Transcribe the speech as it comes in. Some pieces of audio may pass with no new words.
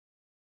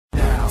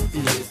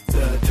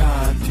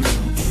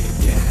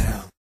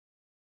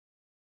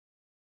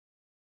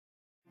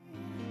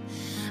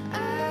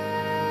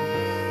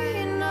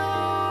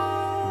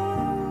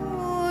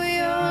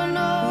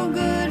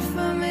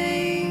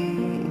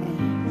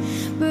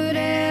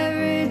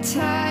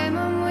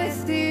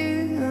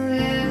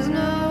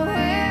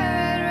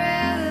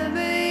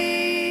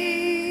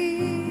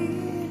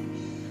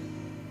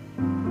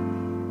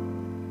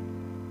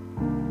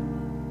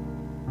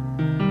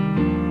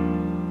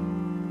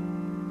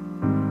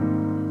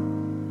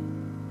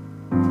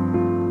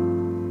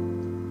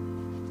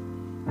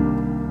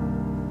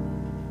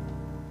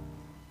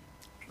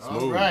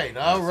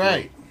right, all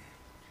right.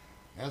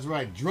 That's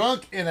right.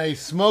 Drunk in a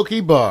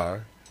smoky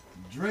bar,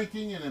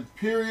 drinking an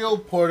Imperial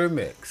Porter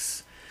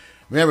mix.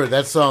 Remember,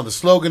 that song, the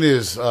slogan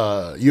is,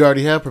 you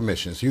already have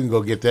permission, so you can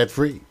go get that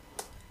free.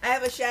 I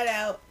have a shout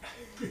out.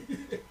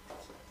 There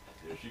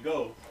she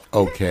go.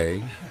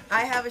 Okay.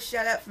 I have a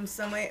shout out from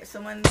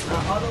someone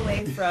all the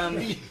way from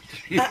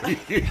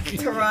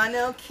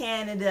Toronto,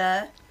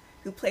 Canada,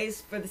 who plays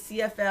for the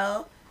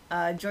CFL.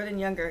 Jordan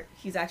Younger,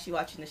 he's actually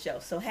watching the show.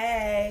 So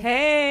hey.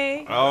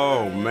 Hey.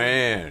 Oh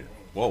man.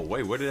 Whoa,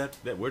 wait, where did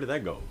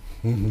that go?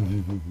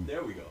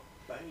 There we go.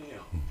 Bam.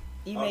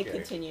 You may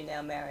continue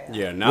now, Mario.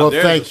 Yeah, now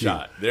there's a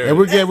shot. There and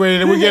we're getting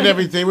ready. We're getting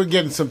everything. We're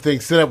getting some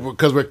things set up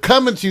because we're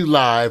coming to you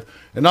live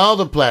on all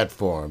the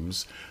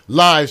platforms.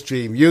 Live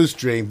stream,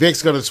 Ustream.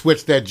 Vic's going to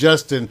switch that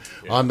Justin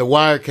on the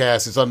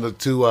Wirecast. It's on the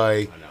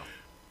to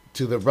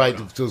the right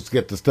to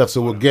get the stuff.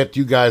 So we'll get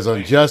you guys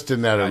on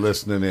Justin that are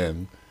listening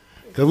in.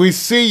 Because we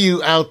see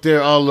you out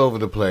there all over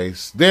the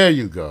place. There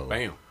you go.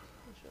 Bam.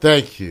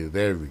 Thank you.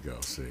 There we go.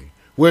 See,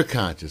 we're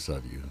conscious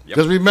of you.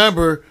 Because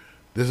remember,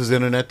 this is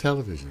internet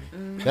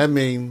television. That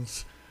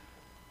means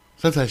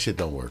sometimes shit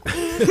don't work. But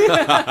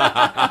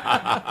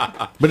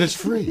it's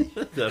free.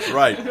 That's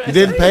right. You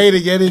didn't pay to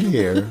get in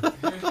here.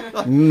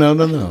 No.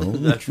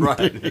 That's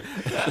right.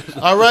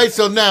 All right,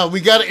 so now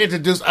we got to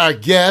introduce our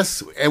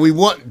guest. And we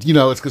want,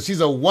 it's because she's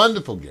a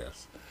wonderful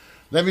guest.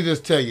 Let me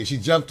just tell you, she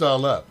jumped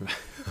all up.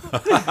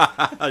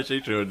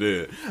 She sure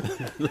did.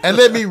 And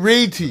let me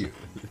read to you.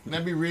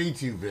 Let me read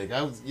to you, Vic.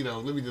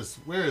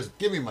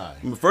 Give me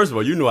mine. First of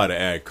all, you know how to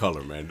add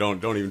color, man.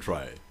 Don't even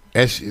try it.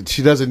 And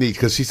she doesn't need,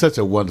 because she's such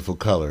a wonderful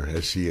color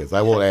as she is.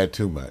 I won't add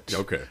too much.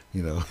 Okay.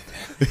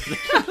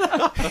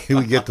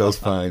 We get those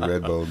fine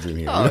red bones in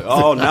here.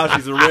 Oh, now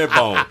she's a red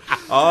bone.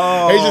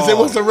 Oh. Aysha said,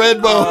 what's a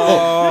red bone?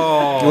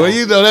 Oh.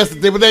 Well, that's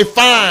the thing, but they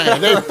fine.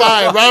 They're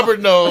fine. Robert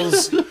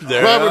knows.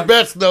 Robert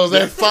Betts knows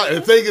they're fine.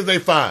 The thing is, they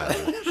fine.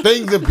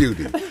 Things of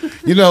beauty.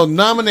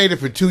 Nominated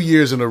for 2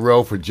 years in a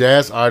row for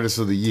Jazz Artist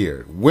of the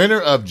Year. Winner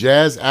of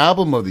Jazz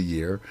Album of the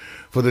Year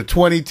for the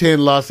 2010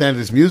 Los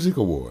Angeles Music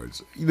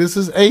Awards. This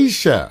is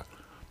Aysha.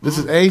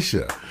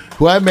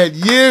 Who I met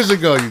years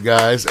ago, you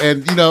guys.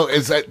 And,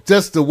 it's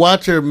just to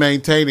watch her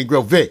maintain and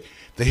grow. Vic,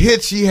 the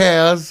hit she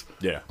has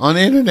on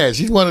the internet.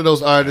 She's one of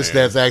those artists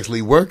that's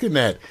actually working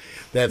that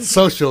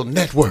social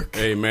network.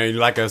 Hey, man,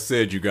 like I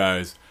said, you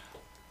guys,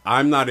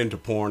 I'm not into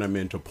porn. I'm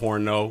into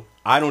porno.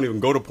 I don't even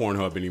go to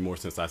Pornhub anymore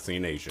since I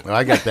seen Aysha.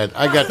 I got that.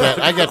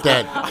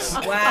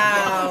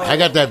 Wow. I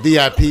got that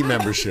VIP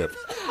membership.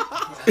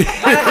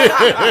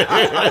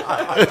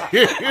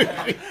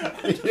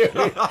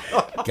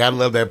 Gotta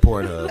love that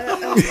Pornhub.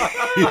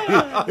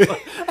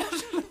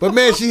 But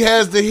man, she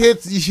has the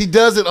hits. She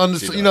does it on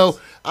the,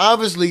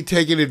 obviously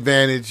taking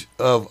advantage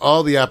of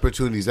all the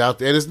opportunities out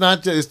there. And it's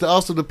not just, it's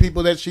also the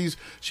people that she's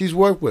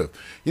worked with,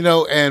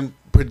 and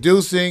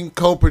producing,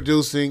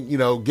 co-producing,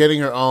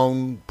 getting her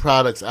own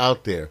products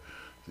out there.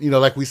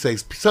 Like we say,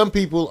 some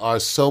people are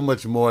so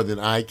much more than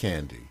eye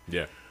candy.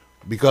 Yeah.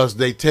 Because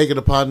they take it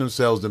upon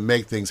themselves to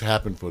make things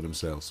happen for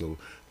themselves. So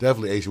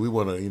definitely, Aysha, we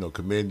want to,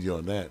 commend you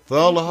on that. For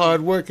all the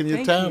hard work and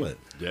your talent.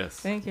 Yes.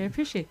 Thank you. I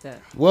appreciate that.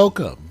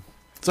 Welcome.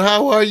 So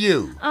how are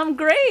you? I'm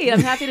great. I'm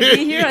happy to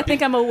be here. I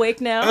think I'm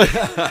awake now.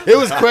 It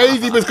was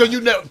crazy because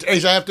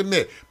Aysha, I have to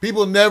admit,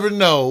 people never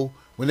know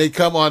when they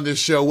come on this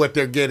show what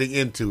they're getting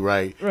into,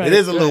 right? It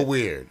is a little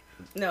weird.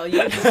 No,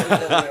 you're just a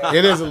little weird.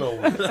 It is a little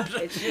weird.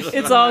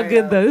 It's all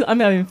good, though. I'm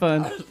having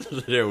fun.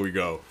 There we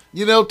go.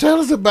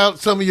 Tell us about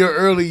some of your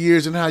early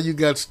years and how you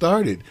got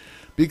started.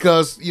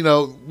 Because,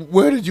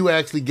 where did you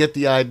actually get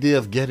the idea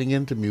of getting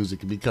into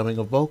music and becoming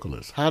a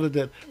vocalist? How did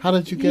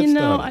you get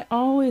started? I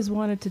always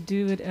wanted to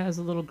do it as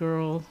a little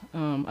girl.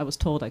 I was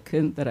told I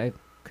couldn't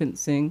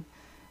sing.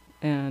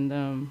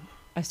 And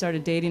I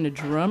started dating a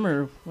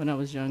drummer when I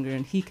was younger,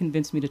 and he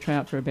convinced me to try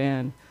out for a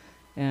band.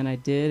 And I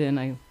did, and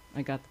I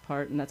got the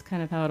part, and that's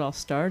kind of how it all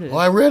started. Oh,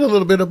 I read a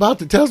little bit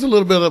about it. Tell us a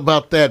little bit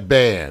about that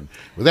band.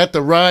 Was that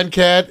the Ron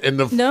Cat and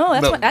the... No,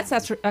 that's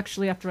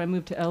actually after I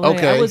moved to L.A.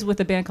 Okay. I was with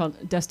a band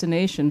called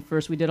Destination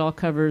first. We did all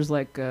covers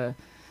like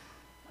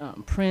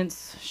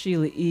Prince,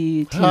 Sheila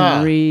E.,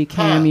 Tina Marie,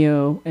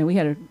 Cameo, and we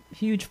had a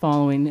huge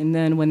following. And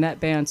then when that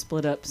band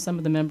split up, some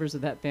of the members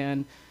of that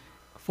band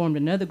formed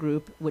another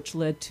group, which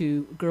led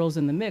to Girls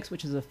in the Mix,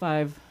 which is a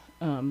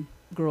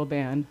 5-girl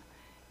band.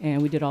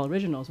 And we did all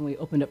originals, and we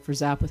opened up for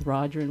Zapp with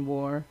Roger and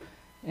War.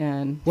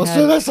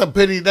 So that's a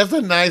pity. That's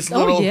a nice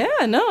little... Oh,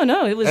 yeah.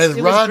 No. It was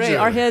great.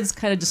 Our heads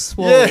kind of just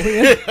swole.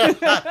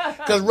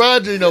 Because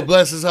Roger,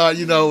 bless his heart,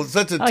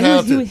 such a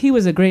talented... He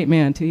was a great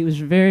man, too. He was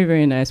very,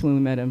 very nice when we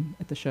met him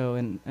at the show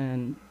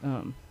and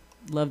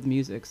loved the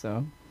music,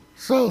 so...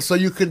 So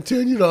you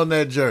continued on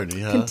that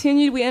journey, huh?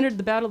 Continued. We entered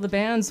the Battle of the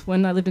Bands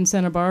when I lived in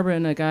Santa Barbara,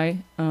 and a guy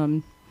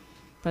by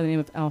the name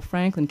of Al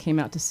Franklin came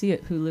out to see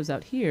it, who lives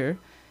out here.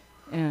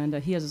 And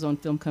he has his own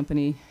film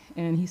company.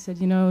 And he said,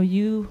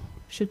 you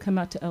should come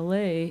out to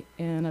L.A.,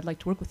 and I'd like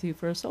to work with you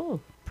for a solo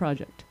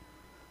project.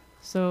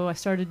 So I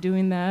started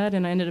doing that,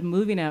 and I ended up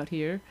moving out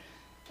here.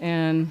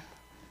 And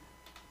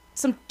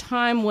some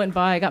time went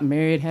by. I got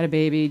married, had a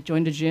baby,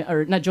 joined a gym,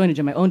 or not joined a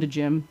gym. I owned a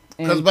gym.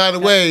 Because by the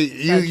way,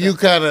 you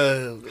kind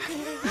of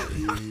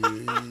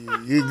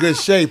you in good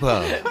shape,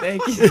 huh?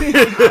 Thank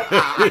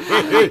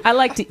you. I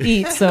like to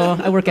eat, so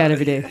I work out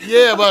every day.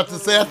 Yeah, about to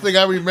say. I think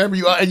I remember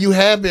you, and you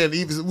have been.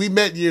 Even we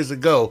met years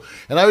ago,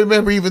 and I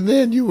remember even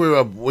then you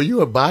were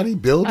you a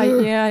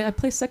bodybuilder? I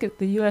placed second at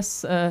the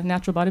U.S.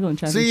 Natural Bodybuilding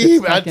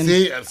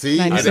Championships. See,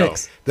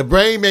 96. The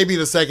brain may be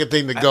the second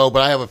thing to go,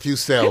 but I have a few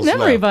cells Good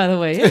memory, left. by the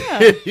way.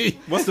 Yeah.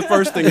 What's the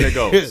first thing that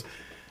goes?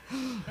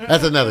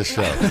 That's another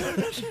show.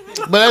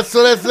 But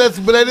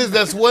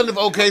that's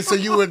wonderful. Okay, so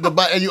you were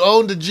and you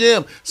owned the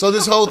gym. So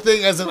this whole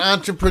thing as an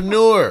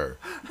entrepreneur,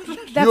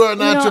 you are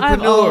an entrepreneur.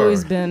 I've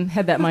always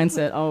had that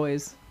mindset.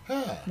 Always.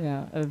 Huh.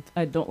 Yeah,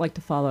 I don't like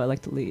to follow. I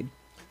like to lead.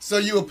 So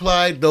you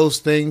applied those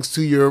things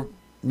to your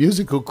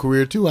musical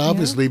career too,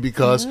 obviously,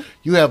 because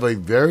you have a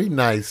very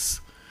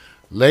nice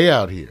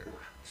layout here.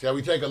 Shall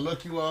we take a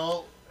look, you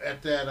all,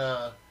 at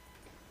that?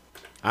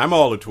 I'm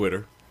all of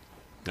Twitter.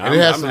 And it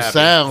has some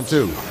sound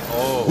too.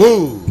 Oh.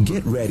 Woo!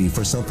 Get ready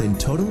for something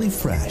totally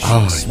fresh,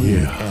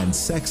 smooth, and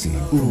sexy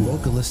from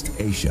vocalist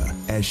Aysha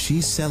as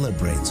she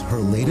celebrates her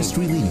latest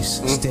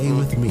release, Stay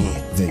With Me,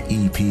 the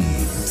EP.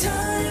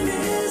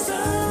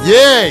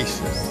 Yeah!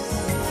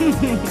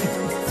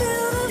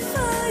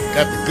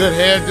 Got the good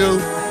hairdo.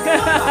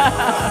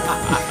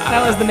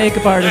 That was the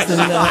makeup artist. And,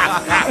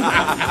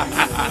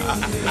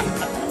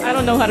 I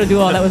don't know how to do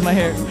all that with my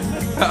hair.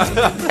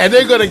 And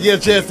they're going to get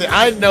a chance to,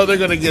 I know they're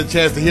going to get a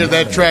chance to hear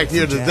that track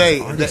here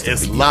today.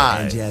 It's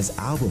live. Jazz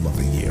Album of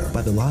the Year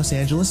by the Los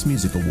Angeles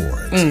Music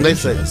Awards. They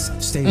say.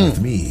 Stay With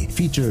Me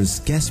features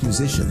guest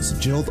musicians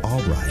Gerald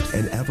Albright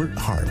and Everett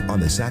Hart on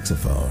the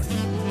saxophone.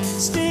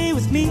 Stay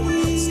with me.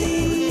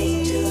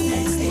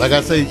 Like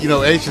I say,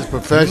 Aysha's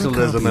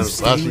professionalism and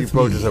how she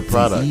approaches her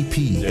product. The EP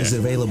is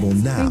available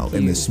now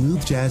in the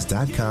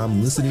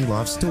smoothjazz.com listening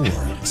loft store,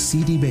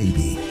 CD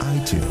Baby,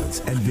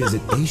 iTunes, and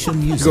visit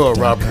AyshaMusic.com. Go on,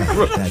 Robert.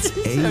 That's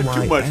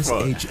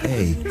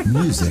AYSHA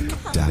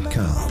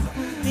music.com.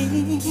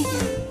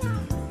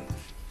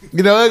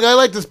 I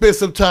like to spend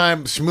some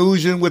time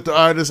schmoozing with the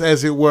artists,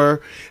 as it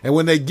were. And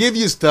when they give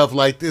you stuff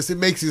like this, it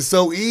makes it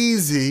so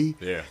easy.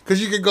 Yeah.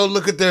 Because you can go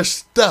look at their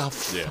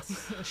stuff. Yes.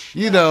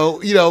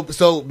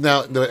 So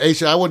now,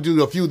 Aysha, I want to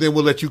do a few, then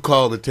we'll let you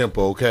call the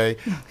tempo, okay?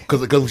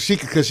 Because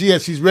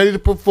she's ready to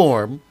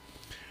perform.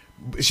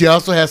 She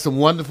also has some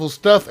wonderful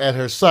stuff at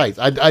her sites.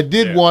 I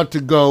did want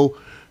to go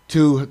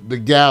to the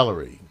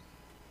gallery.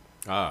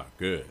 Ah,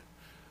 good.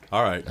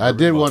 All right. I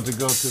did want to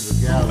go to the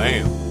gallery.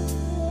 Damn.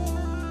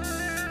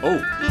 Oh,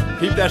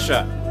 keep that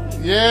shot.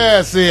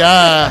 Yeah, see,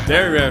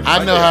 there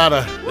I know how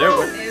to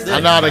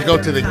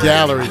go to the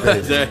gallery,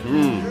 baby.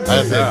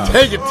 I said,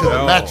 take it to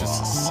the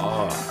mattresses.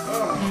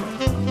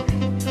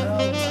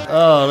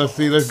 Oh, let's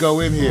see, let's go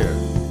in here.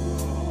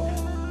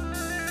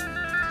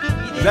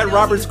 Is that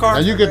Robert's car?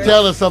 And you can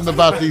tell us something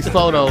about these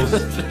photos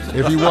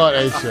if you want,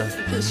 Aysha.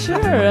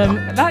 Sure,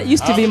 that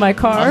used to be my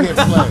car.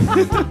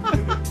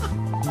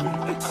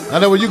 I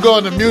know when you go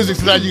into music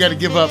tonight, you got to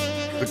give up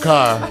the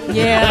car.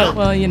 Yeah,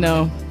 well,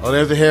 Oh,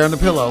 there's the hair on the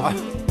pillow. I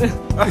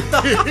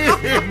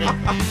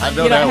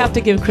know I have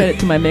to give credit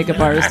to my makeup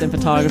artist and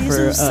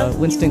photographer,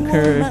 Winston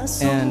Kerr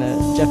and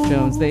Jeff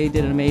Jones. They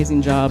did an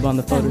amazing job on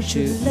the photo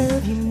shoot.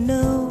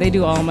 They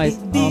do all my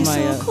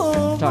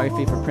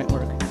photography for print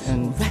work,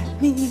 and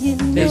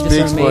it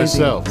speaks for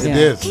itself. It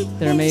is.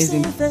 They're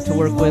amazing to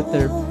work with.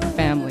 They're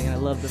family, and I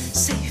love them.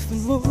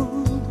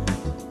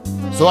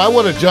 So I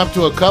want to jump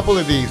to a couple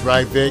of these,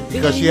 right, Vic?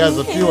 Because she has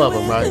a few of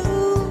them, right?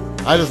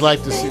 I just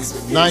like to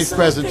see nice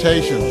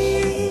presentations.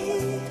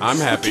 I'm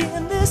happy.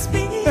 That's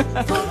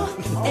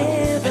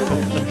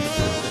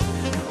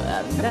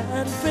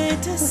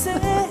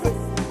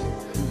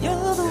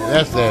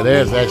that.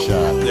 There's that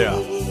shot. Yeah.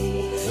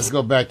 Let's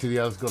go back to the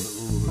other. Let's go to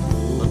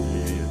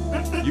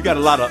ooh. You got a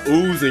lot of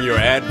oohs in your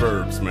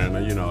adverbs, man.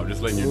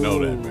 Just letting you know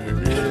that,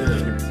 man.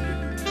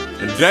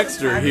 And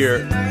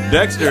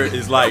Dexter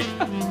is like,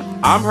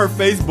 I'm her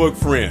Facebook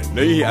friend.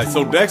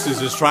 So Dexter's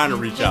just trying to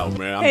reach out,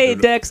 man. Hey,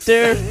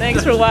 Dexter.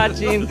 Thanks for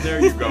watching. There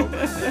you go.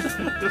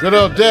 Good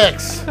old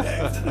Dex.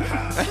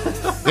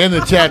 In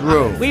the chat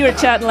room. We were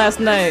chatting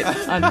last night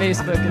on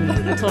Facebook, and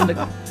I told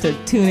him to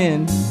tune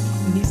in.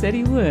 And he said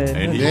he would.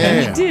 And he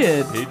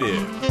did. He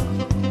did.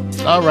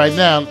 All right,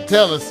 now,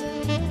 tell us.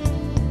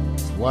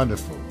 It's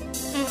wonderful.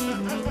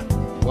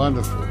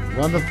 Wonderful.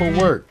 Wonderful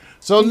work.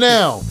 So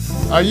now,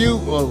 are you...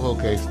 Oh,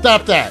 okay,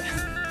 stop that.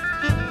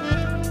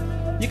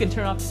 You can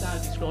turn off the sound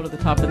and scroll to the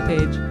top of the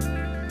page.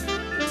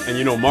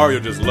 And Mario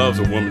just loves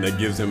a woman that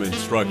gives him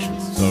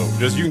instructions. So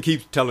you can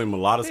keep telling him a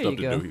lot of stuff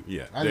to do.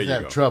 Yeah, I just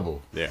have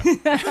trouble. Yeah.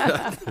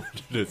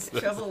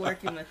 Trouble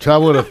working with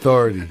trouble with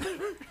authority.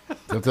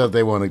 Sometimes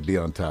they want to be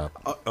on top.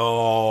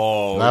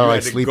 Oh, I you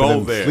like had to go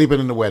there. sleeping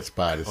in the wet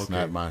spot. It's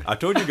not mine. I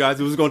told you guys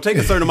it was going to take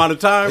a certain amount of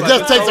time. It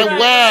just takes a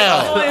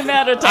while. Only a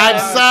matter of I'm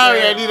time.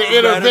 sorry. I need an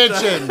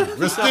intervention.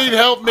 Christine,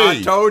 help me.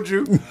 I told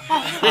you.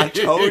 I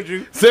told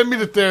you. Send me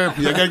to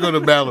therapy. I gotta go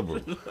to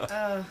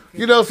Malibu.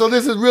 You know, so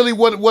this is really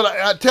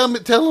tell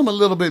them a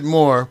little bit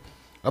more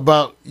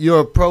about your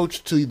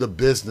approach to the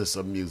business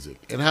of music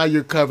and how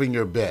you're covering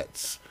your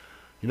bets.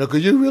 You know,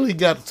 because you really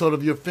got sort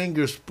of your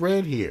fingers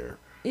spread here.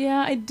 Yeah,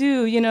 I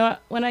do. You know,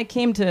 when I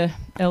came to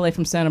LA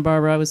from Santa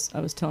Barbara, I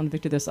was telling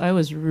Victor this. I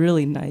was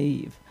really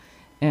naive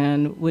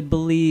and would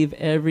believe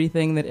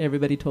everything that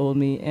everybody told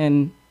me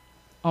and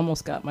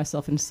almost got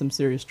myself into some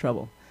serious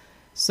trouble.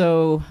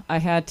 So I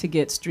had to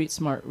get street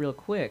smart real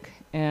quick.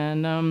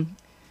 And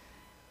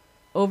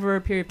over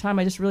a period of time,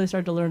 I just really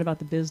started to learn about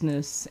the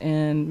business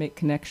and make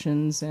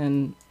connections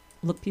and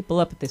look people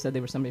up if they said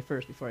they were somebody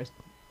first before I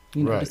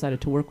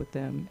decided to work with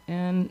them.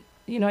 And,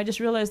 I just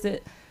realized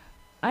that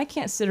I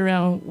can't sit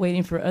around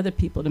waiting for other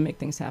people to make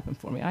things happen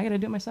for me. I got to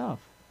do it myself.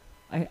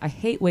 I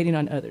hate waiting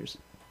on others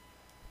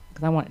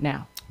because I want it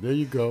now. There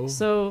you go.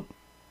 So,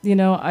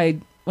 I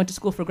went to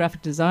school for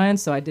graphic design,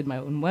 so I did my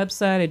own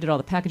website. I did all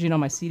the packaging on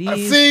my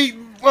CDs. See?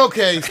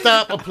 Okay,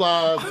 stop,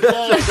 applause. Stop,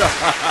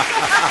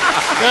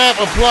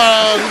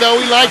 applause.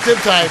 We like them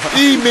type.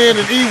 E-men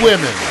and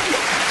E-women.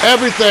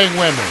 Everything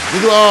women. We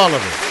do all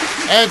of it.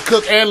 And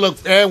cook and look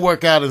and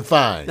work out and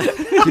fine.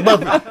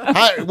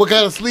 What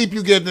kind of sleep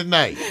you getting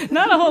tonight?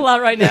 Not a whole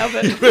lot right now,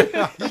 but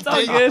it's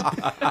all good.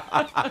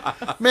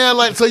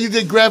 Man, so you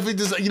did graphic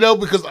design,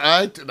 because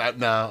I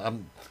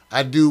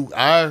do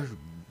our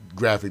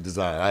graphic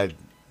design. I'm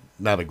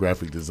not a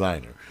graphic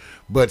designer,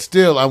 but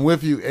still, I'm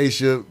with you,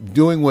 Aysha,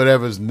 doing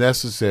whatever's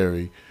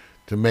necessary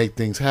to make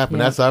things happen.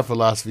 Yeah. That's our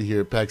philosophy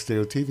here at Pack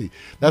Stereo TV.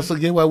 That's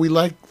again why we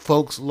like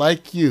folks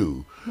like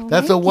you. Well,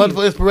 that's a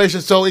wonderful inspiration.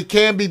 So it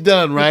can be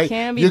done, right? It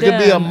can be you done. can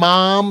be a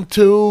mom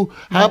too.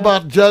 How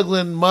about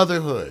juggling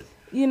motherhood?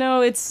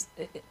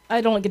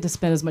 I don't get to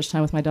spend as much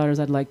time with my daughter as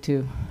I'd like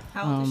to.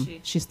 How old is she?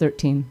 She's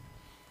 13.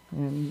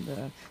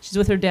 And she's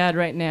with her dad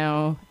right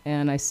now,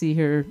 and I see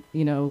her,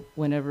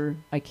 whenever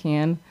I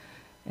can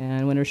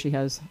and whenever she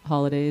has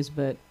holidays,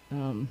 but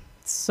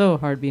it's so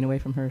hard being away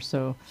from her.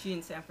 So she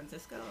in San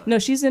Francisco? Or? No,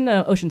 she's in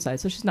Oceanside,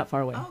 so she's not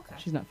far away. Oh, okay.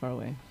 She's not far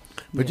away.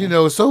 But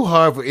it's so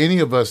hard for any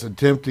of us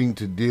attempting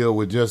to deal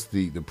with just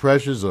the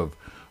pressures of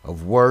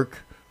work,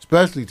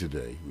 especially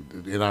today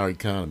in our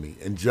economy,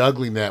 and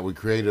juggling that with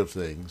creative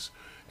things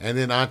and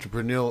then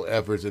entrepreneurial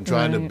efforts and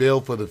trying to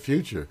build for the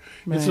future.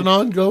 Right. It's an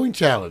ongoing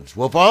challenge.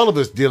 Well, for all of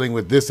us dealing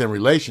with this in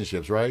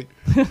relationships, right?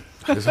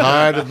 It's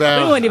hard to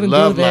balance. We won't even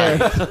love go there.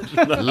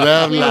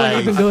 Love we life.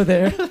 won't even go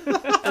there.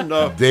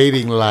 No.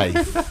 Dating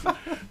life.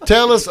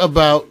 Tell us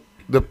about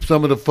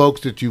some of the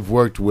folks that you've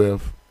worked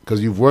with,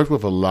 because you've worked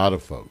with a lot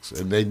of folks,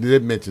 and they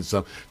did mention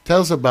some.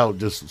 Tell us about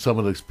just some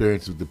of the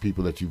experiences with the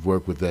people that you've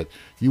worked with that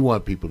you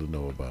want people to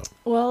know about.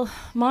 Well,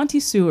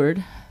 Monty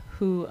Seward,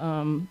 who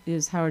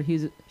is Howard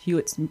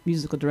Hewitt's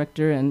musical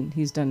director, and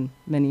he's done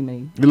many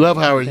We love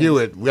Howard things.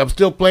 Hewitt. I'm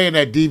still playing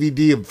that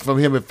DVD from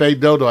him and Faye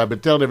Dodo. I've been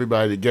telling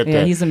everybody to get that.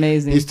 Yeah, he's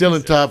amazing. He's still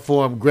in top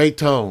form. Great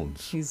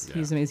tones. He's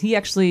amazing. He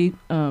actually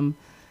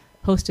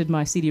hosted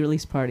my CD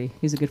release party.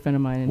 He's a good friend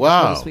of mine. And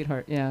Wow. He's a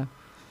sweetheart, yeah.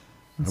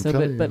 And I'm so,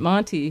 telling you. but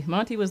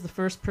Monty was the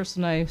first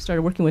person I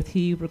started working with.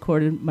 He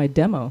recorded my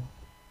demo,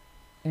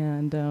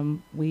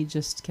 and we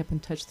just kept in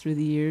touch through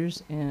the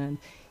years. And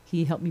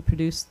he helped me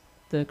produce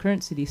the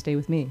current CD, "Stay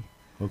With Me."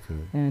 Okay.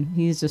 And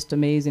he's just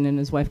amazing. And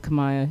his wife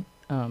Kamaya,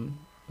 an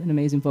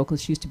amazing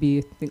vocalist. She used to be,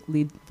 I think,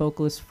 lead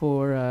vocalist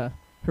for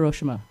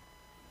Hiroshima.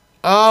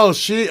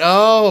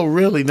 Oh,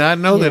 really? Now I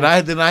know that.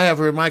 I have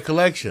her in my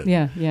collection.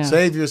 Yeah.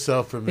 Save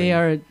yourself for me. They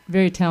are a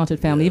very talented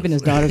family. Yes. Even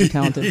his daughters are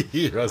talented.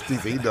 He knows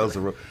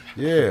the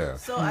Yeah.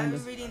 So I'm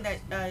reading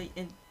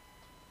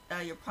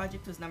that your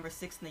project was number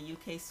 6 in the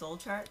UK Soul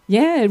Chart.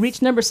 Yeah, it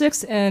reached number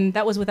 6, and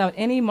that was without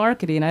any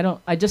marketing.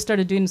 I just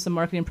started doing some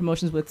marketing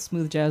promotions with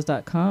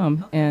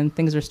smoothjazz.com, and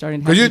things are starting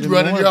to happen. Because you're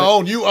running more, your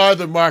own. You are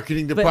the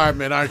marketing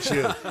department, aren't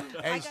you?